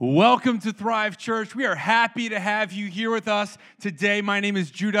Welcome to Thrive Church. We are happy to have you here with us today. My name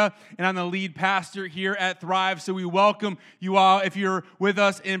is Judah, and I'm the lead pastor here at Thrive. So we welcome you all. If you're with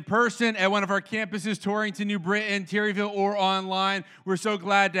us in person at one of our campuses, Torrington, New Britain, Terryville, or online, we're so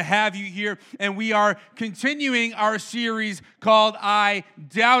glad to have you here. And we are continuing our series called I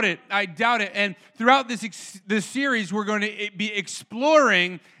Doubt It. I Doubt It. And throughout this series, we're going to be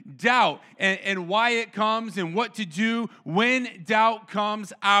exploring doubt and why it comes and what to do when doubt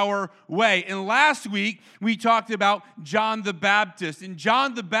comes our way. And last week, we talked about John the Baptist. And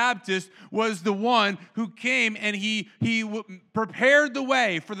John the Baptist was the one who came and he prepared the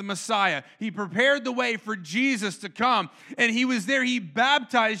way for the Messiah. He prepared the way for Jesus to come. And he was there. He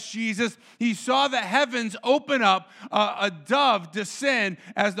baptized Jesus. He saw the heavens open up, a dove descend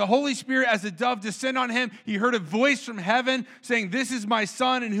as the Holy Spirit, as a dove descend on him. He heard a voice from heaven saying, "This is my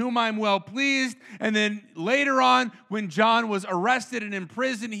son in whom I'm well pleased." And then later on, when John was arrested and in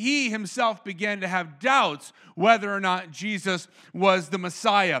prison, he himself began to have doubts whether or not Jesus was the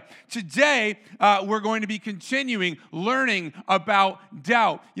Messiah. Today, we're going to be continuing learning about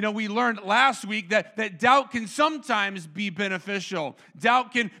doubt. You know, we learned last week that doubt can sometimes be beneficial.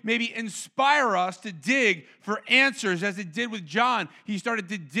 Doubt can maybe inspire us to dig for answers, as it did with John. He started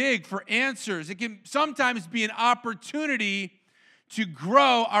to dig for answers. It can sometimes be an opportunity to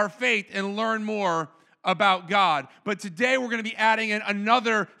grow our faith and learn more about God. But today we're going to be adding in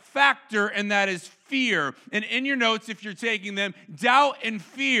another factor, and that is fear. And in your notes, if you're taking them, doubt and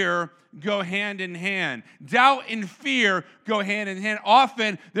fear go hand in hand. Doubt and fear go hand in hand.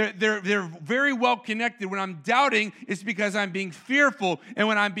 Often, they're very well connected. When I'm doubting, it's because I'm being fearful. And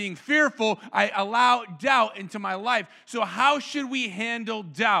when I'm being fearful, I allow doubt into my life. So how should we handle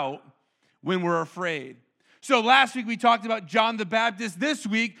doubt when we're afraid? So last week we talked about John the Baptist. This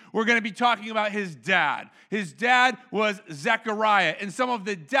week we're going to be talking about his dad. His dad was Zechariah and some of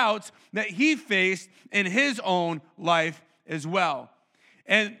the doubts that he faced in his own life as well.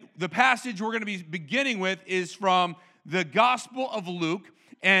 And the passage we're going to be beginning with is from the Gospel of Luke,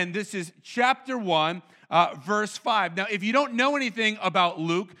 and this is chapter 1, verse 5. Now, if you don't know anything about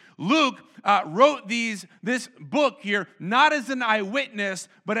Luke wrote this book here not as an eyewitness,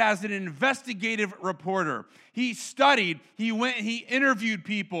 but as an investigative reporter. He studied, he went, he interviewed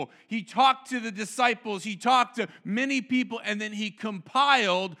people, he talked to the disciples, he talked to many people, and then he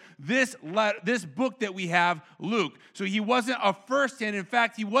compiled this book that we have, Luke. So he wasn't a first-hand. In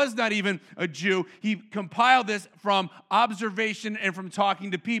fact, he was not even a Jew. He compiled this from observation and from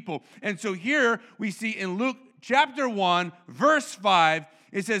talking to people. And so here we see in Luke chapter 1, verse 5,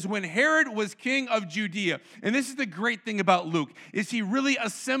 it says, when Herod was king of Judea, and this is the great thing about Luke, is he really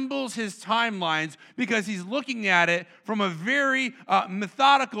assembles his timelines because he's looking at it from a very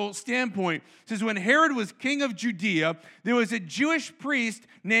methodical standpoint. It says, when Herod was king of Judea, there was a Jewish priest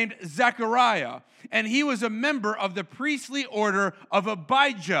named Zechariah, and he was a member of the priestly order of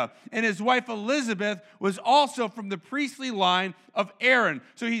Abijah, and his wife Elizabeth was also from the priestly line of Aaron.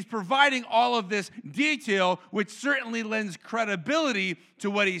 So he's providing all of this detail, which certainly lends credibility to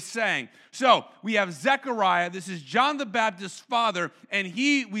what he's saying. So we have Zechariah. This is John the Baptist's father, and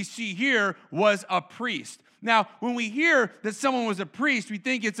we see here, was a priest. Now, when we hear that someone was a priest, we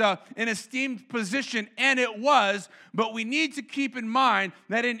think it's an esteemed position, and it was, but we need to keep in mind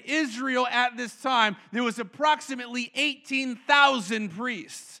that in Israel at this time, there was approximately 18,000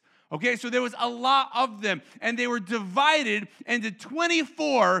 priests. Okay, so there was a lot of them, and they were divided into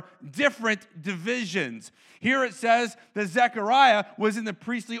 24 different divisions. Here it says that Zechariah was in the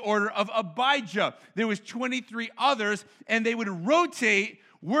priestly order of Abijah. There was 23 others, and they would rotate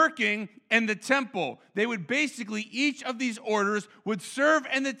working in the temple. They would basically, each of these orders would serve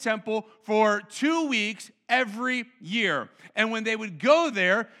in the temple for 2 weeks every year. And when they would go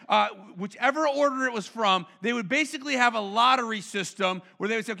there, whichever order it was from, they would basically have a lottery system where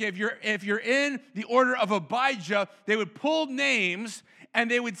they would say, okay, if you're in the order of Abijah, they would pull names and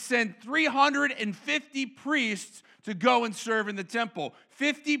they would send 350 priests to go and serve in the temple.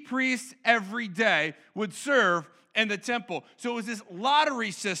 50 priests every day would serve in the temple. So it was this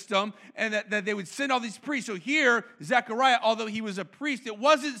lottery system, and that they would send all these priests. So here, Zechariah, although he was a priest, it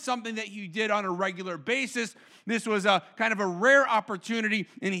wasn't something that he did on a regular basis. This was a kind of a rare opportunity,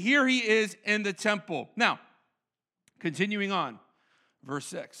 and here he is in the temple. Now, continuing on, verse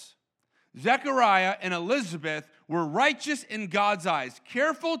 6. Zechariah and Elizabeth were righteous in God's eyes,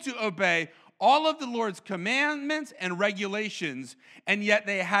 careful to obey all of the Lord's commandments and regulations, and yet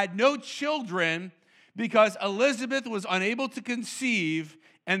they had no children because Elizabeth was unable to conceive,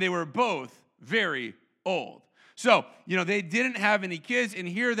 and they were both very old. So, they didn't have any kids, and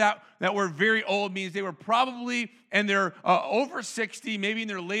here that were very old means they were probably in their over 60, maybe in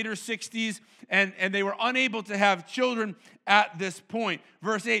their later 60s, and they were unable to have children at this point.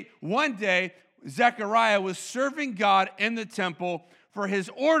 Verse 8, one day, Zechariah was serving God in the temple, for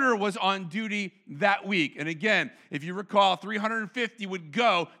his order was on duty that week. And again, if you recall, 350 would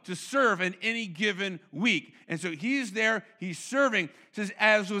go to serve in any given week. And so he's there, he's serving. It says,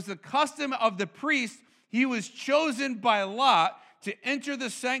 as was the custom of the priest, he was chosen by lot to enter the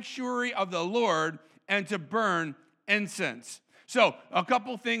sanctuary of the Lord and to burn incense. So a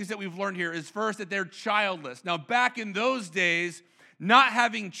couple things that we've learned here is first that they're childless. Now back in those days, not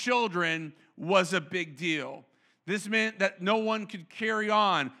having children was a big deal. This meant that no one could carry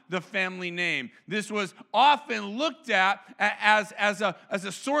on the family name. This was often looked at as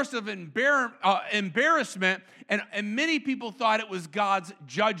a source of embarrassment, and many people thought it was God's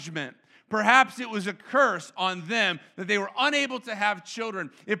judgment. Perhaps it was a curse on them that they were unable to have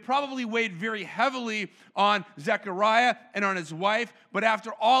children. It probably weighed very heavily on Zechariah and on his wife, but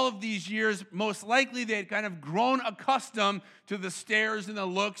after all of these years, most likely they had kind of grown accustomed to the stares and the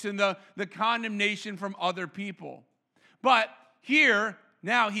looks and the condemnation from other people. But here,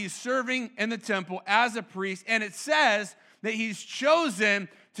 now he's serving in the temple as a priest, and it says that he's chosen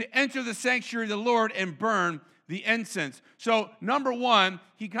to enter the sanctuary of the Lord and burn the incense. So, number one,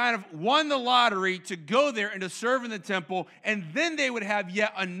 he kind of won the lottery to go there and to serve in the temple, and then they would have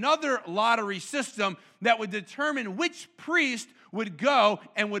yet another lottery system that would determine which priest would go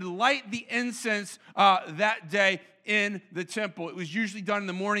and would light the incense that day in the temple. It was usually done in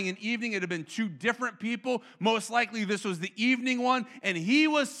the morning and evening. It had been two different people. Most likely this was the evening one, and he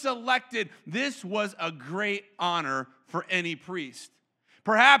was selected. This was a great honor for any priest.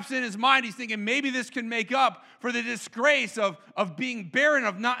 Perhaps in his mind, he's thinking, maybe this can make up for the disgrace of being barren,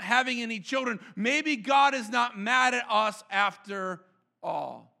 of not having any children. Maybe God is not mad at us after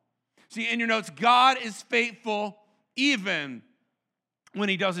all. See, in your notes, God is faithful even when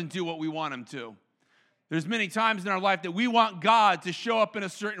he doesn't do what we want him to. There's many times in our life that we want God to show up in a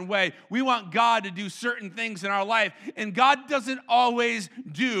certain way. We want God to do certain things in our life, and God doesn't always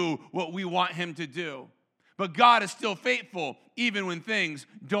do what we want him to do. But God is still faithful even when things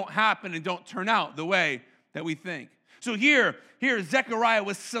don't happen and don't turn out the way that we think. So here Zechariah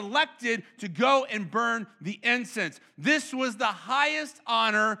was selected to go and burn the incense. This was the highest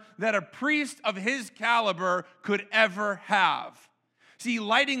honor that a priest of his caliber could ever have. See,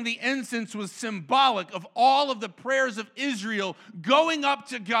 lighting the incense was symbolic of all of the prayers of Israel going up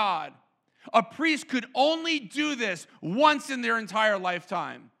to God. A priest could only do this once in their entire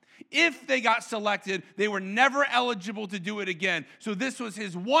lifetime. If they got selected, they were never eligible to do it again. So this was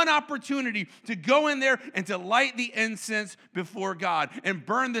his one opportunity to go in there and to light the incense before God and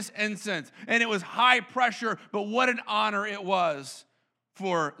burn this incense. And it was high pressure, but what an honor it was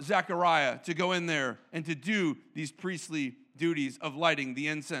for Zechariah to go in there and to do these priestly duties of lighting the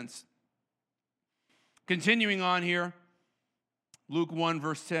incense. Continuing on here, Luke 1,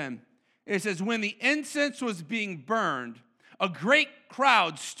 verse 10. It says, when the incense was being burned, a great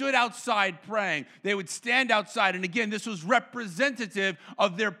crowd stood outside praying. They would stand outside. And again, this was representative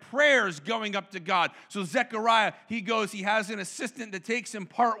of their prayers going up to God. So Zechariah, he has an assistant that takes him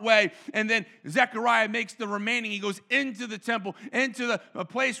part way. And then Zechariah makes the remaining. He goes into the temple, into a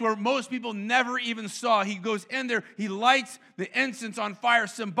place where most people never even saw. He goes in there. He lights the incense on fire,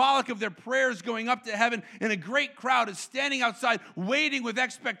 symbolic of their prayers going up to heaven. And a great crowd is standing outside, waiting with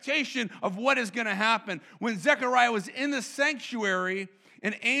expectation of what is going to happen. When Zechariah was in the sanctuary,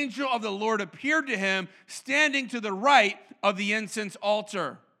 an angel of the Lord appeared to him, standing to the right of the incense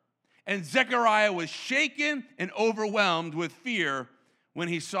altar. And Zechariah was shaken and overwhelmed with fear when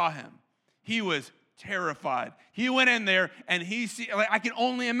he saw him. He was terrified. He went in there, and I can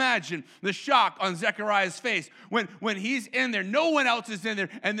only imagine the shock on Zechariah's face when he's in there. No one else is in there,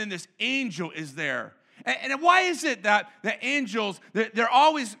 and then this angel is there. And why is it that the angels, they're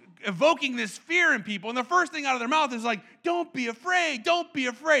always evoking this fear in people, and the first thing out of their mouth is like, don't be afraid, don't be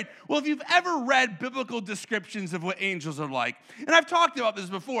afraid. Well, if you've ever read biblical descriptions of what angels are like, and I've talked about this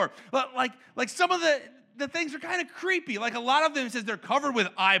before, but like some of the things are kind of creepy. Like a lot of them says they're covered with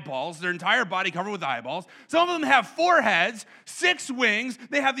eyeballs, their entire body covered with eyeballs. Some of them have 4 heads, 6 wings.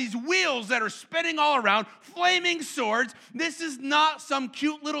 They have these wheels that are spinning all around, flaming swords. This is not some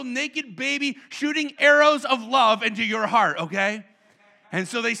cute little naked baby shooting arrows of love into your heart, okay? And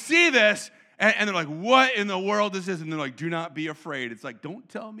so they see this, and they're like, what in the world is this? And they're like, do not be afraid. It's like, don't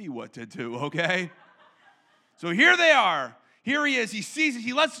tell me what to do, okay? So here they are. Here he is. He sees it.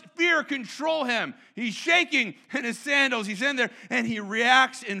 He lets fear control him. He's shaking in his sandals. He's in there, and he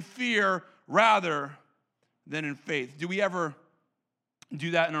reacts in fear rather than in faith. Do we ever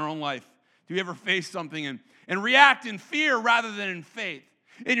do that in our own life? Do we ever face something and react in fear rather than in faith?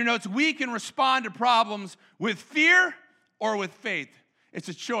 In your notes, we can respond to problems with fear or with faith. It's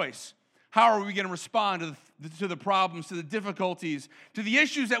a choice. How are we going to respond to the problems, to the difficulties, to the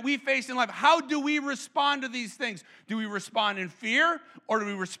issues that we face in life? How do we respond to these things? Do we respond in fear or do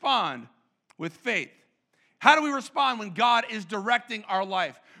we respond with faith? How do we respond when God is directing our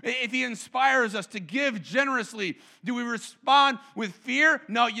life? If he inspires us to give generously, do we respond with fear?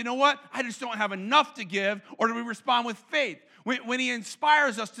 No, you know what? I just don't have enough to give. Or do we respond with faith? When he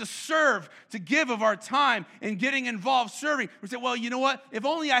inspires us to serve, to give of our time and getting involved serving, we say, well, you know what? If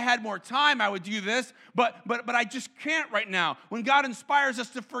only I had more time, I would do this, but I just can't right now. When God inspires us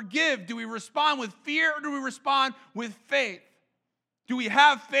to forgive, do we respond with fear or do we respond with faith? Do we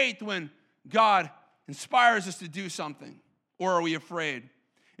have faith when God inspires us to do something, or are we afraid?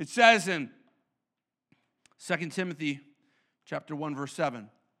 It says in 2 Timothy chapter 1, verse 7,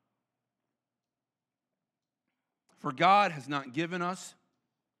 for God has not given us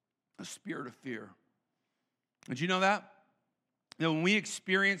a spirit of fear. Did you know that? That when we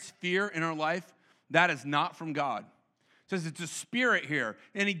experience fear in our life, that is not from God. It says it's a spirit here.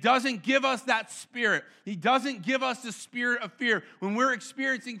 And he doesn't give us that spirit. He doesn't give us the spirit of fear. When we're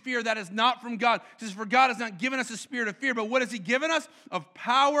experiencing fear, that is not from God. It says, for God has not given us a spirit of fear, but what has he given us? Of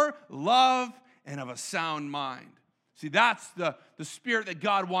power, love, and of a sound mind. See, that's the spirit that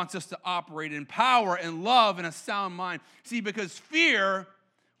God wants us to operate in, power and love and a sound mind. See, because fear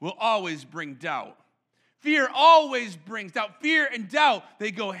will always bring doubt. Fear always brings doubt. Fear and doubt,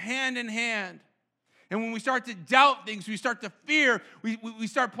 they go hand in hand. And when we start to doubt things, we start to fear, we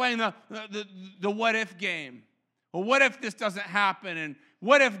start playing the what if game. Well, what if this doesn't happen? And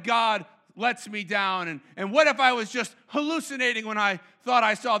what if God lets me down? And what if I was just hallucinating when I thought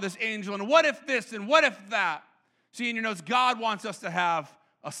I saw this angel? And what if this and what if that? See, in your notes, God wants us to have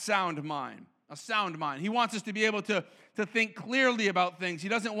a sound mind. A sound mind. He wants us to be able to think clearly about things. He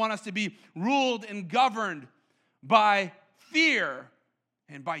doesn't want us to be ruled and governed by fear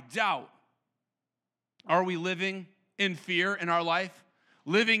and by doubt. Are we living in fear in our life?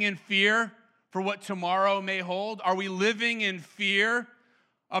 Living in fear for what tomorrow may hold? Are we living in fear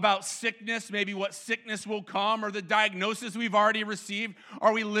about sickness, maybe what sickness will come, or the diagnosis we've already received?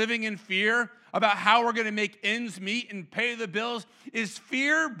 Are we living in fear about how we're going to make ends meet and pay the bills? Is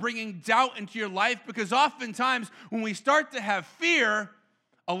fear bringing doubt into your life? Because oftentimes when we start to have fear,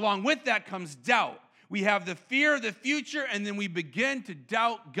 along with that comes doubt. We have the fear of the future, and then we begin to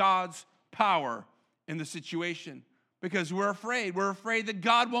doubt God's power in the situation because we're afraid. We're afraid that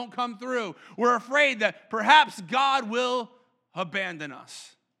God won't come through. We're afraid that perhaps God will abandon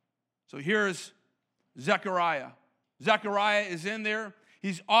us. So here's Zechariah. Zechariah is in there.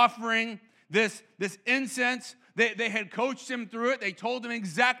 He's offering this incense. They had coached him through it. They told him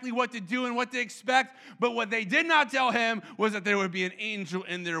exactly what to do and what to expect. But what they did not tell him was that there would be an angel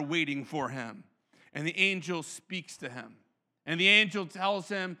in there waiting for him. And the angel speaks to him. And the angel tells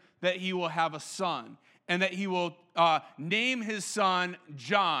him that he will have a son. And that he will name his son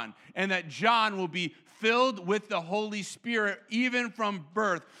John. And that John will be filled with the Holy Spirit even from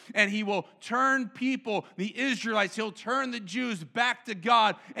birth. And he will turn people, the Israelites, he'll turn the Jews back to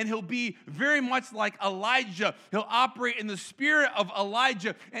God. And he'll be very much like Elijah. He'll operate in the spirit of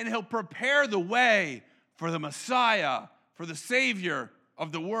Elijah. And he'll prepare the way for the Messiah, for the Savior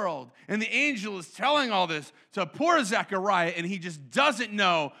of the world. And the angel is telling all this to poor Zechariah, and he just doesn't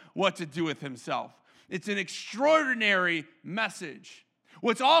know what to do with himself. It's an extraordinary message.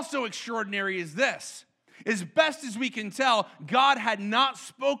 What's also extraordinary is this. As best as we can tell, God had not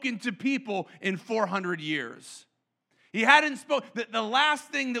spoken to people in 400 years. He hadn't spoken. The last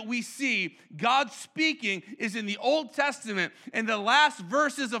thing that we see God speaking is in the Old Testament, in the last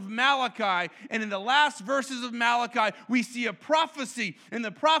verses of Malachi. And in the last verses of Malachi, we see a prophecy. And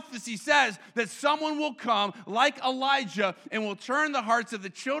the prophecy says that someone will come like Elijah and will turn the hearts of the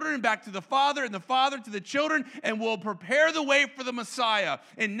children back to the father and the father to the children and will prepare the way for the Messiah.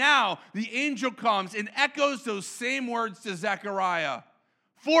 And now the angel comes and echoes those same words to Zechariah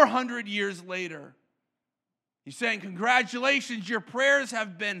 400 years later. He's saying, congratulations, your prayers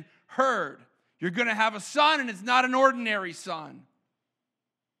have been heard. You're going to have a son, and it's not an ordinary son.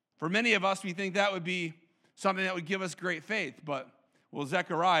 For many of us, we think that would be something that would give us great faith. But, well,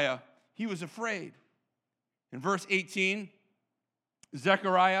 Zechariah, he was afraid. In verse 18,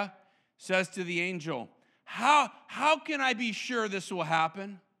 Zechariah says to the angel, How can I be sure this will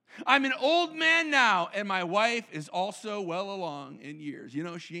happen? I'm an old man now, and my wife is also well along in years.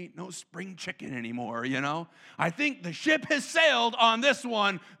 She ain't no spring chicken anymore, I think the ship has sailed on this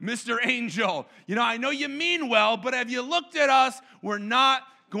one, Mr. Angel. I know you mean well, but have you looked at us? We're not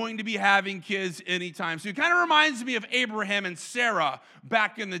going to be having kids anytime soon. It kind of reminds me of Abraham and Sarah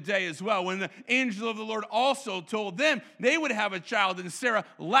back in the day as well, when the angel of the Lord also told them they would have a child, and Sarah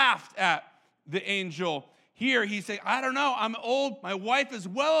laughed at the angel. Here he's saying, I don't know, I'm old, my wife is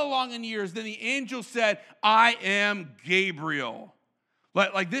well along in years. Then the angel said, I am Gabriel.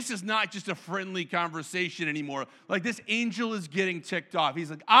 Like this is not just a friendly conversation anymore. Like this angel is getting ticked off. He's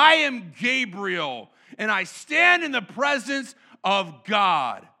like, I am Gabriel, and I stand in the presence of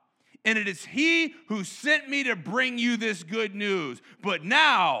God. And it is he who sent me to bring you this good news. But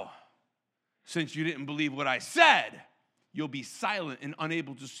now, since you didn't believe what I said, you'll be silent and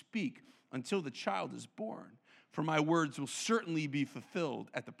unable to speak until the child is born, for my words will certainly be fulfilled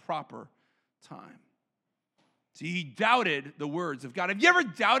at the proper time. See, he doubted the words of God. Have you ever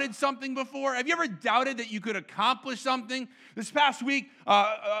doubted something before? Have you ever doubted that you could accomplish something? This past week,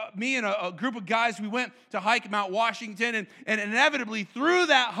 me and a group of guys, we went to hike Mount Washington, and inevitably through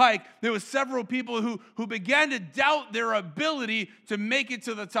that hike, there was several people who began to doubt their ability to make it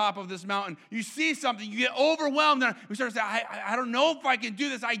to the top of this mountain. You see something, you get overwhelmed, and we start to say, I don't know if I can do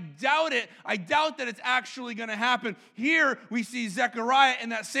this. I doubt it. I doubt that it's actually going to happen. Here, we see Zechariah in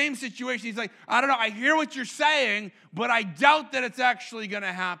that same situation. He's like, I don't know, I hear what you're saying, but I doubt that it's actually going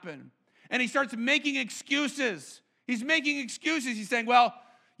to happen. And he starts making excuses. He's making excuses. He's saying, well,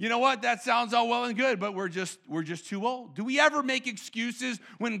 you know what? That sounds all well and good, but we're just too old. Do we ever make excuses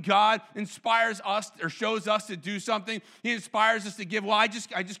when God inspires us or shows us to do something? He inspires us to give. Well, I just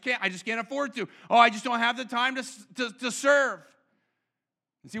can't afford to. Oh, I just don't have the time to serve.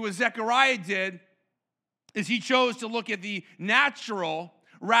 And see, what Zechariah did is he chose to look at the natural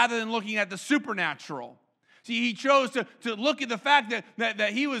rather than looking at the supernatural. See, he chose to look at the fact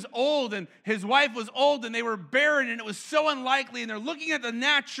that he was old and his wife was old and they were barren and it was so unlikely, and they're looking at the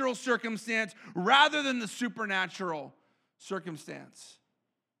natural circumstance rather than the supernatural circumstance.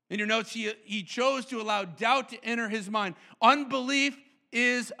 In your notes, he chose to allow doubt to enter his mind. Unbelief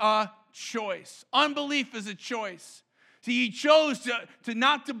is a choice. Unbelief is a choice. See, he chose to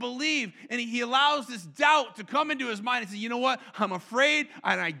not to believe, and he allows this doubt to come into his mind and say, you know what, I'm afraid,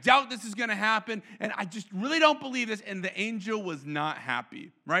 and I doubt this is going to happen, and I just really don't believe this, and the angel was not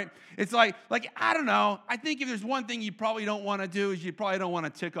happy, right? It's like I don't know, I think if there's one thing you probably don't want to do is you probably don't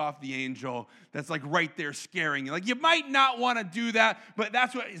want to tick off the angel that's like right there scaring you. Like you might not want to do that, but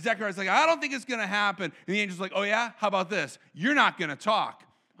that's what Zechariah's like, I don't think it's going to happen, and the angel's like, oh yeah, how about this? You're not going to talk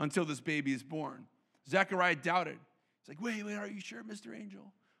until this baby is born. Zechariah doubted. He's like, wait, are you sure, Mr. Angel?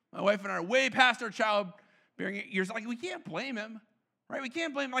 My wife and I are way past our childbearing years. Like, we can't blame him, right? We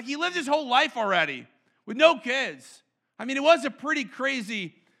can't blame him. Like, he lived his whole life already with no kids. I mean, it was a pretty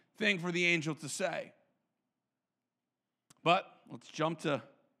crazy thing for the angel to say. But let's jump to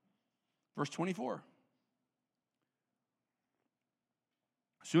verse 24.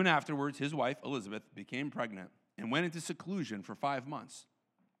 Soon afterwards, his wife, Elizabeth, became pregnant and went into seclusion for 5 months.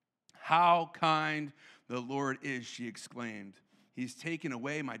 How kind the Lord is, she exclaimed. He's taken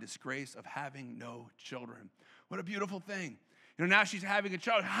away my disgrace of having no children. What a beautiful thing. Now she's having a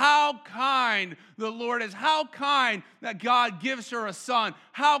child. How kind the Lord is. How kind that God gives her a son.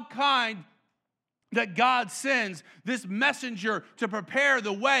 How kind that God sends this messenger to prepare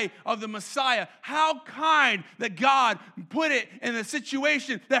the way of the Messiah. How kind that God put it in a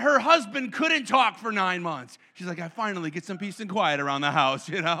situation that her husband couldn't talk for 9 months. She's like, I finally get some peace and quiet around the house,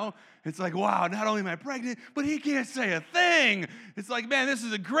 It's like, wow, not only am I pregnant, but he can't say a thing. It's like, man, this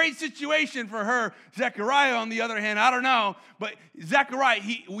is a great situation for her. Zechariah, on the other hand, I don't know. But Zechariah,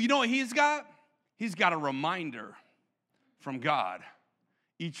 you know what he's got? He's got a reminder from God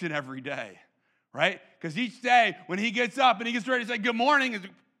each and every day, right? Because each day when he gets up and he gets ready to say good morning,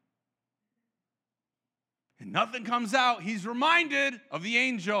 and nothing comes out, he's reminded of the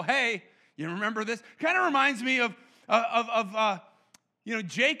angel. Hey, you remember this? Kind of reminds me of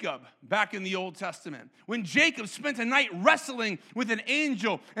Jacob back in the Old Testament. When Jacob spent a night wrestling with an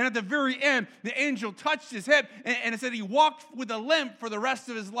angel, and at the very end, the angel touched his hip, and it said he walked with a limp for the rest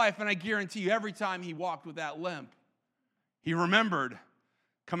of his life, and I guarantee you, every time he walked with that limp, he remembered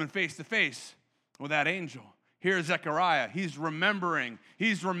coming face to face with that angel. Here's Zechariah. He's remembering.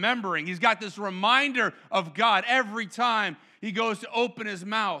 He's got this reminder of God every time he goes to open his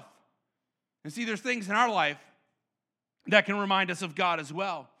mouth. And see, there's things in our life that can remind us of God as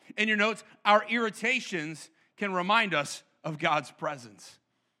well. In your notes, our irritations can remind us of God's presence.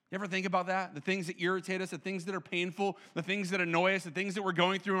 You ever think about that? The things that irritate us, the things that are painful, the things that annoy us, the things that we're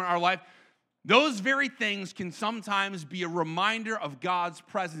going through in our life, those very things can sometimes be a reminder of God's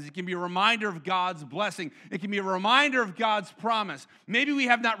presence. It can be a reminder of God's blessing. It can be a reminder of God's promise. Maybe we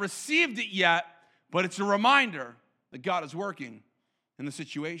have not received it yet, but it's a reminder that God is working in the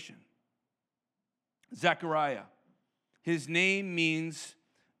situation. Zechariah, his name means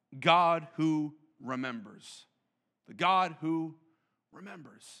God who remembers. The God who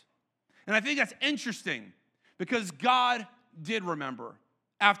remembers. And I think that's interesting because God did remember.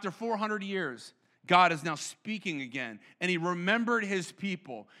 After 400 years, God is now speaking again, and he remembered his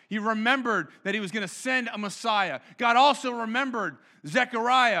people. He remembered that he was going to send a Messiah. God also remembered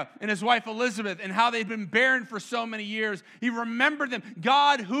Zechariah and his wife Elizabeth and how they'd been barren for so many years. He remembered them.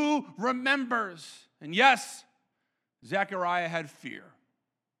 God who remembers. And yes, Zechariah had fear.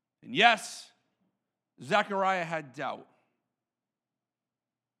 And yes, Zechariah had doubt.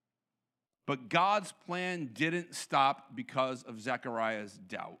 But God's plan didn't stop because of Zechariah's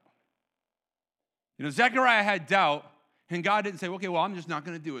doubt. You know, Zechariah had doubt, and God didn't say, okay, well, I'm just not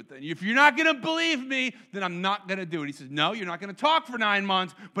going to do it then. If you're not going to believe me, then I'm not going to do it. He says, no, you're not going to talk for 9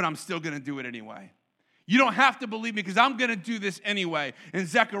 months, but I'm still going to do it anyway. You don't have to believe me because I'm going to do this anyway. And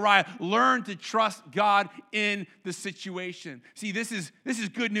Zechariah learned to trust God in the situation. See, this is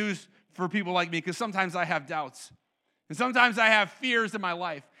good news for people like me because sometimes I have doubts. And sometimes I have fears in my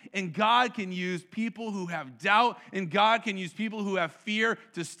life. And God can use people who have doubt, and God can use people who have fear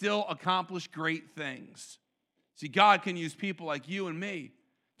to still accomplish great things. See, God can use people like you and me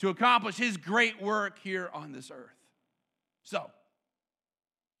to accomplish his great work here on this earth. So,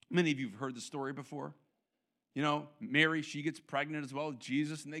 many of you have heard the story before. You know, Mary, she gets pregnant as well as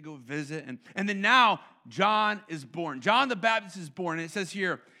Jesus, and they go visit. And then now, John is born. John the Baptist is born. And it says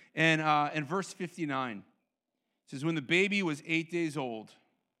here in verse 59, it says, when the baby was 8 days old,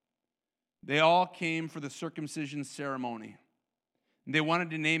 they all came for the circumcision ceremony. They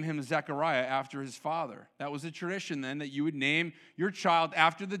wanted to name him Zechariah after his father. That was a tradition then, that you would name your child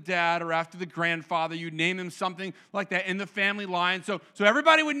after the dad or after the grandfather. You'd name them something like that in the family line. So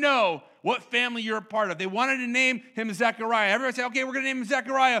everybody would know what family you're a part of. They wanted to name him Zechariah. Everybody said, okay, we're going to name him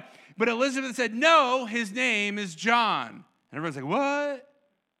Zechariah. But Elizabeth said, no, his name is John. And everybody's like, what?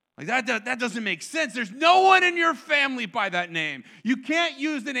 Like that doesn't make sense. There's no one in your family by that name. You can't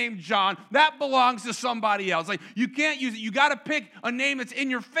use the name John. That belongs to somebody else. Like you can't use it. You got to pick a name that's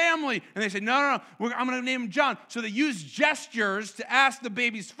in your family. And they say, no, I'm going to name him John. So they used gestures to ask the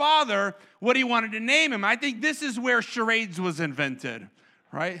baby's father what he wanted to name him. I think this is where charades was invented,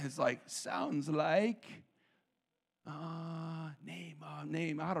 right? It's like, sounds like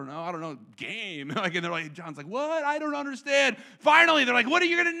name, I don't know, game. Like, and they're like, John's like, what? I don't understand. Finally, they're like, what are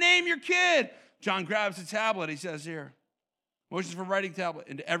you going to name your kid? John grabs a tablet, he says here, motions for writing tablet.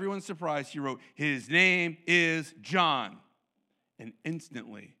 And to everyone's surprise, he wrote, his name is John. And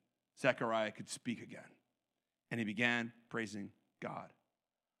instantly, Zechariah could speak again. And he began praising God.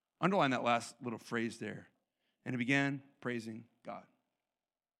 Underline that last little phrase there. And he began praising God.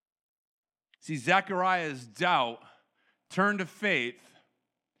 See, Zechariah's doubt turned to faith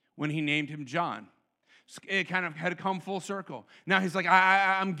when he named him John. It kind of had come full circle. Now he's like,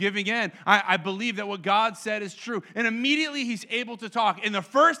 I'm giving in. I believe that what God said is true. And immediately he's able to talk. And the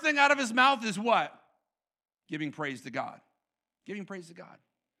first thing out of his mouth is what? Giving praise to God. Giving praise to God.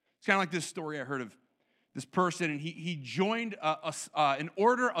 It's kind of like this story I heard of this person, and he joined an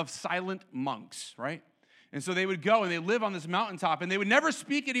order of silent monks, right? And so they would go and they live on this mountaintop and they would never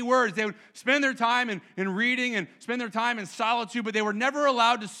speak any words. They would spend their time in reading and spend their time in solitude, but they were never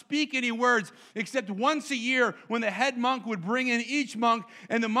allowed to speak any words except once a year when the head monk would bring in each monk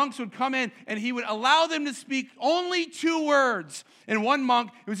and the monks would come in and he would allow them to speak only 2 words. And one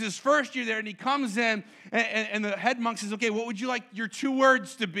monk, it was his first year there, and he comes in and the head monk says, okay, what would you like your 2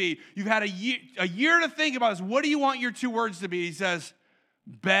 words to be? You've had a year to think about this. What do you want your 2 words to be? He says,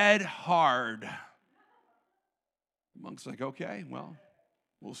 bed hard. The monk's like, okay, well,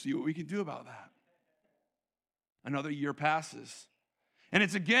 we'll see what we can do about that. Another year passes. And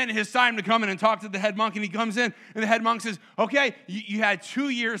it's again his time to come in and talk to the head monk. And he comes in, and the head monk says, okay, you had 2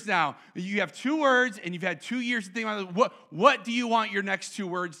 years now. You have 2 words, and you've had 2 years to think about it. What do you want your next 2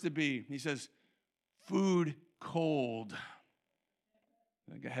 words to be? And he says, food cold.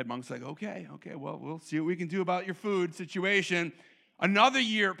 The head monk's like, okay, well, we'll see what we can do about your food situation. Another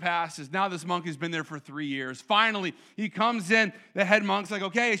year passes. Now this monk has been there for 3 years. Finally, he comes in. The head monk's like,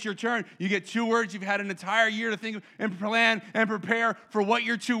 okay, it's your turn. You get 2 words. You've had an entire year to think and plan and prepare for what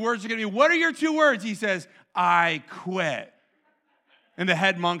your 2 words are going to be. What are your 2 words? He says, I quit. And the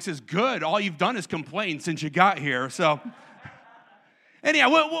head monk says, good. All you've done is complain since you got here. So, Anyhow,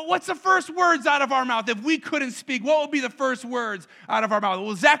 what's the first words out of our mouth? If we couldn't speak, what would be the first words out of our mouth?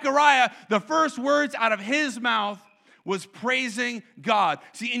 Well, Zechariah, the first words out of his mouth was praising God.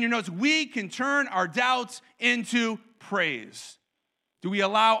 See, in your notes, we can turn our doubts into praise. Do we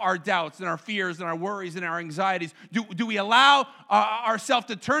allow our doubts and our fears and our worries and our anxieties, do we allow ourselves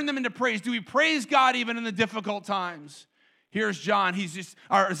to turn them into praise? Do we praise God even in the difficult times? Here's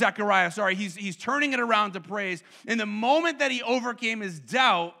Zechariah, he's turning it around to praise. In the moment that he overcame his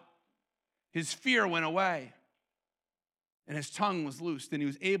doubt, his fear went away. And his tongue was loosed and he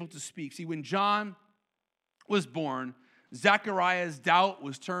was able to speak. See, when John was born, Zechariah's doubt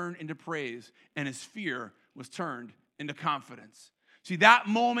was turned into praise and his fear was turned into confidence. See, that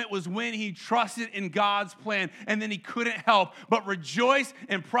moment was when he trusted in God's plan, and then he couldn't help but rejoice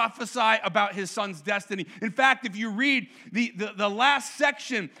and prophesy about his son's destiny. In fact, if you read the last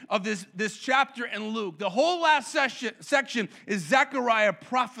section of this chapter in Luke, the whole last section is Zechariah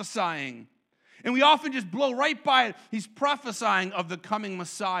prophesying. And we often just blow right by it. He's prophesying of the coming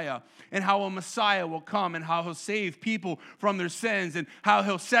Messiah and how a Messiah will come and how he'll save people from their sins and how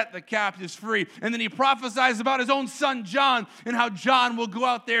he'll set the captives free. And then he prophesies about his own son John and how John will go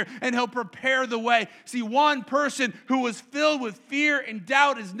out there and he'll prepare the way. See, one person who was filled with fear and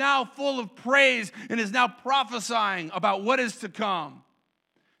doubt is now full of praise and is now prophesying about what is to come.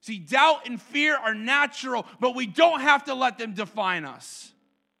 See, doubt and fear are natural, but we don't have to let them define us.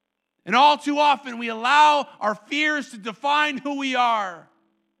 And all too often, we allow our fears to define who we are.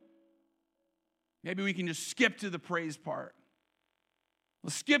 Maybe we can just skip to the praise part.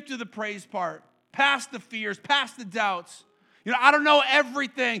 Let's skip to the praise part. Past the fears, past the doubts. I don't know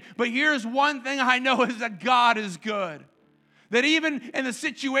everything, but here's one thing I know is that God is good. That even in the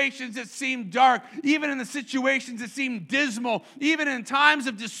situations that seem dark, even in the situations that seem dismal, even in times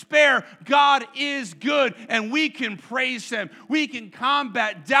of despair, God is good and we can praise him. We can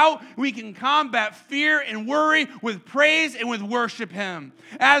combat doubt, we can combat fear and worry with praise and with worship him.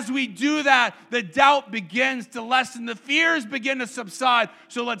 As we do that, the doubt begins to lessen, the fears begin to subside.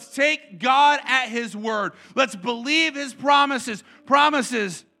 So let's take God at his word. Let's believe his promises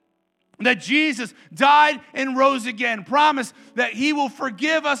that Jesus died and rose again. Promise that he will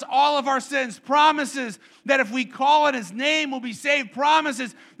forgive us all of our sins. Promises that if we call on his name, we'll be saved.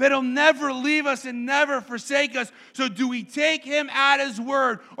 Promises that he'll never leave us and never forsake us. So do we take him at his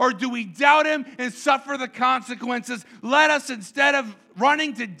word, or do we doubt him and suffer the consequences? Let us, instead of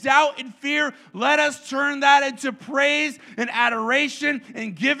running to doubt and fear, let us turn that into praise and adoration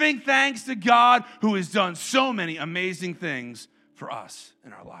and giving thanks to God who has done so many amazing things for us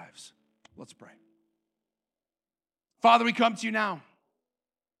in our lives. Let's pray. Father, we come to you now.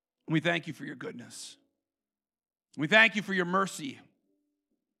 We thank you for your goodness. We thank you for your mercy.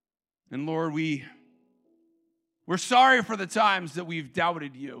 And Lord, we're sorry for the times that we've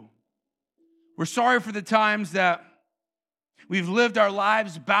doubted you. We're sorry for the times that we've lived our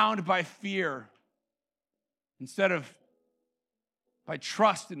lives bound by fear instead of by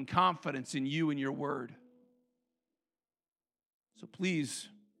trust and confidence in you and your word. So please,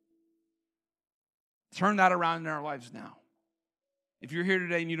 turn that around in our lives now. If you're here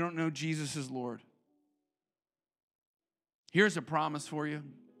today and you don't know Jesus as Lord, here's a promise for you.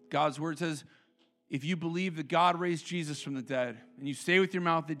 God's word says, if you believe that God raised Jesus from the dead, and you say with your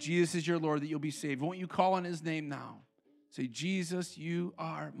mouth that Jesus is your Lord, that you'll be saved. Won't you call on his name now? Say, Jesus, you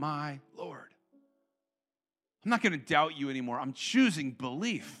are my Lord. I'm not going to doubt you anymore. I'm choosing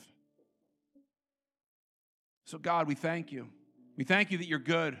belief. So God, we thank you. We thank you that you're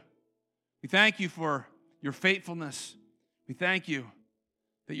good. We thank you for your faithfulness. We thank you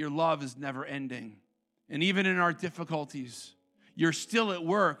that your love is never ending. And even in our difficulties, you're still at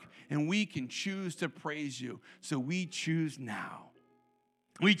work, and we can choose to praise you. So we choose now.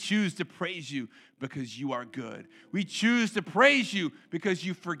 We choose to praise you because you are good. We choose to praise you because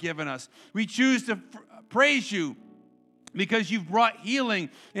you've forgiven us. We choose to praise you because you've brought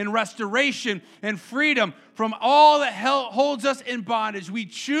healing and restoration and freedom from all that holds us in bondage. We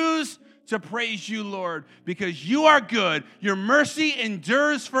choose to praise you, Lord, because you are good. Your mercy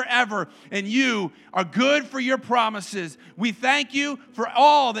endures forever, and you are good for your promises. We thank you for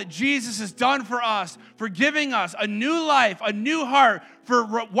all that Jesus has done for us, for giving us a new life, a new heart,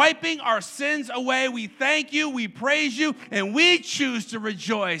 for wiping our sins away. We thank you, we praise you, and we choose to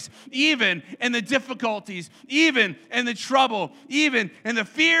rejoice, even in the difficulties, even in the trouble, even in the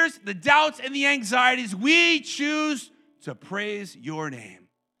fears, the doubts, and the anxieties. We choose to praise your name.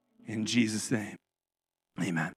 In Jesus' name, amen.